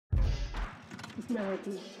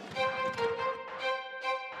Snarky.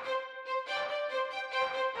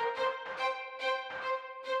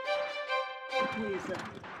 Tweezer.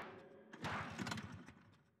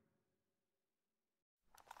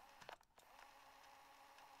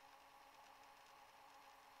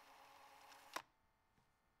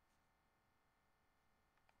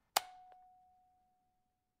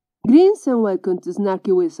 Greetings and welcome to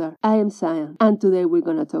Snarky Wizard. I am CYAN, and today we're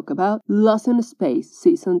gonna talk about Lost in Space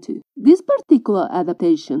Season 2. This particular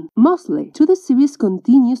adaptation, mostly to the series,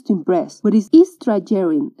 continues to impress with its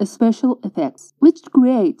extra-jarring special effects, which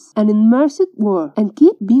creates an immersive world and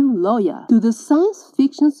keep being loyal to the science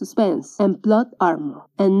fiction suspense and plot armor.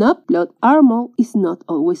 And not plot armor is not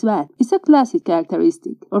always bad. It's a classic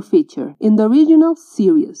characteristic or feature in the original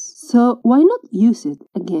series, so why not use it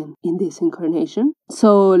again in this incarnation?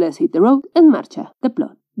 So let's hit the road and marcha, the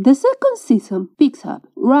plot. The second season picks up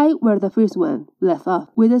right where the first one left off,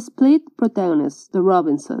 with a split protagonists, the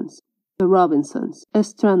Robinsons. The Robinsons,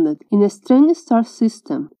 stranded in a strange star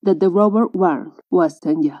system that the rover warned was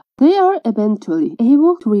danger. They are eventually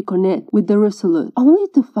able to reconnect with the Resolute, only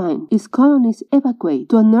to find its colonies evacuated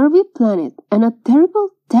to a nearby planet and a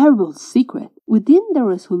terrible secret within the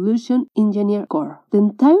Resolution engineer core. The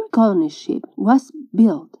entire colony ship was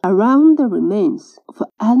built around the remains of an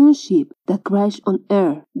alien ship that crashed on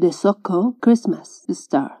Earth, the so-called Christmas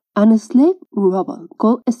Star. An slave robot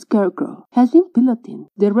called Scarecrow has been piloting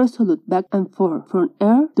the Resolute back and forth from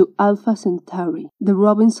Earth to Alpha Centauri. The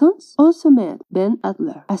Robinsons also met Ben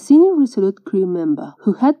Adler, a senior Resolute crew member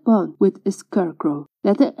who had bonded with Scarecrow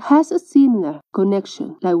that has a similar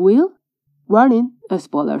connection like Will. Warning,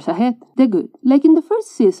 spoilers ahead. The good. Like in the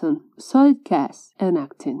first season, solid cast and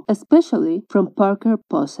acting, especially from Parker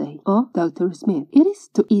Posey or Dr. Smith. It is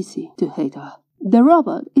too easy to hate her. The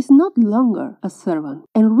robot is not longer a servant,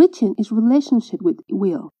 enriching its relationship with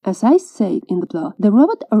Will. As I said in the plot, the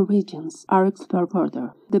robot origins are explored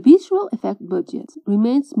further. The visual effect budget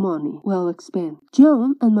remains money well expended.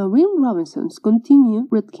 John and Maureen Robinsons continue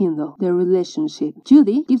rekindle their relationship.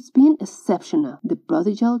 Judy keeps being exceptional, the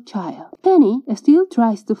prodigal child. Penny still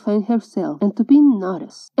tries to find herself and to be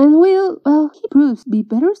noticed. And Will, well, he proves to be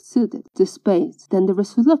better suited to space than the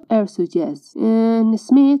result of Earth suggests. And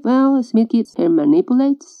Smith, well, Smith keeps her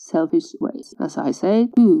manipulates selfish ways. As I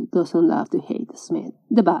said, who doesn't love to hate Smith?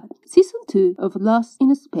 The bad. Season 2 of Lost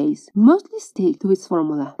in Space mostly stick to its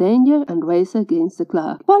formula: danger and race against the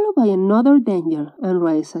clock, followed by another danger and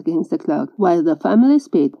race against the clock, while the family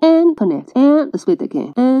split and connect and split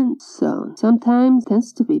again, and so on. Sometimes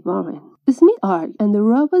tends to be boring. Smith arc and the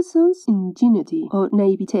Robinsons' ingenuity or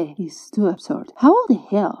naivete is too absurd. How the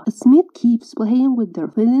hell Smith keeps playing with their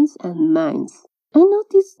feelings and minds? I know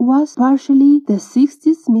this was partially the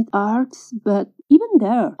 60s Smith arcs, but even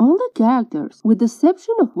there, all the characters, with the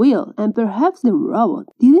exception of Will and perhaps the robot,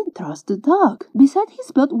 didn't trust the dog. Besides,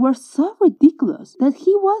 his plot were so ridiculous that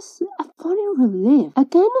he was a funny relief, a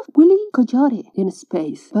kind of Willy Coyote in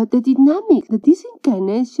space. But the dynamic that this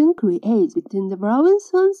incarnation creates between the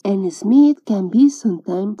Robinsons and Smith can be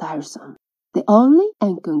sometimes tiresome. The only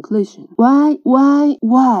and conclusion. Why?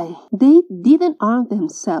 They didn't arm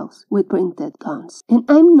themselves with printed guns. And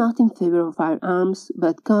I'm not in favor of firearms,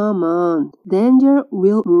 but come on. Danger,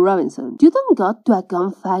 Will Robinson. You don't got to a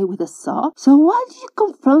gunfight with a saw, so why do you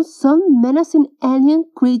confront some menacing alien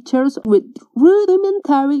creatures with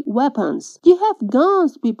rudimentary weapons? You have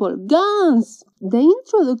guns, people, guns! The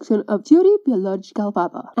introduction of Judy Biological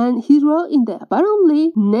Papa and his role in the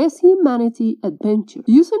apparently next humanity adventure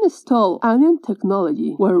using stole alien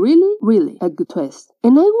technology were really a good twist.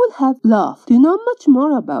 And I would have loved to know much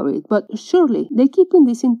more about it, but surely they keep in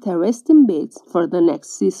these interesting bits for the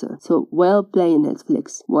next season. So well played,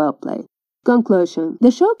 Netflix, well played. Conclusion. The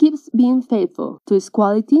show keeps being faithful to its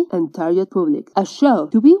quality and target public. A show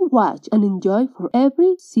to be watched and enjoyed for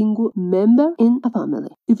every single member in a family.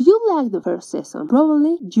 If you like the first season,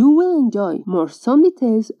 probably you will enjoy more some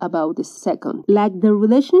details about the second, like the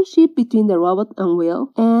relationship between the robot and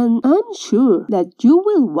Will, and I'm sure that you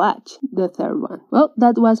will watch the third one. Well,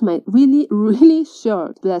 that was my really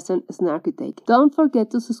short, pleasant, snarky take. Don't forget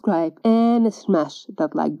to subscribe and smash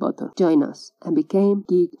that like button. Join us and become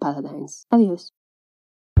Geek Paladins. Adiós.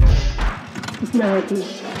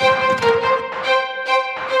 Snarky.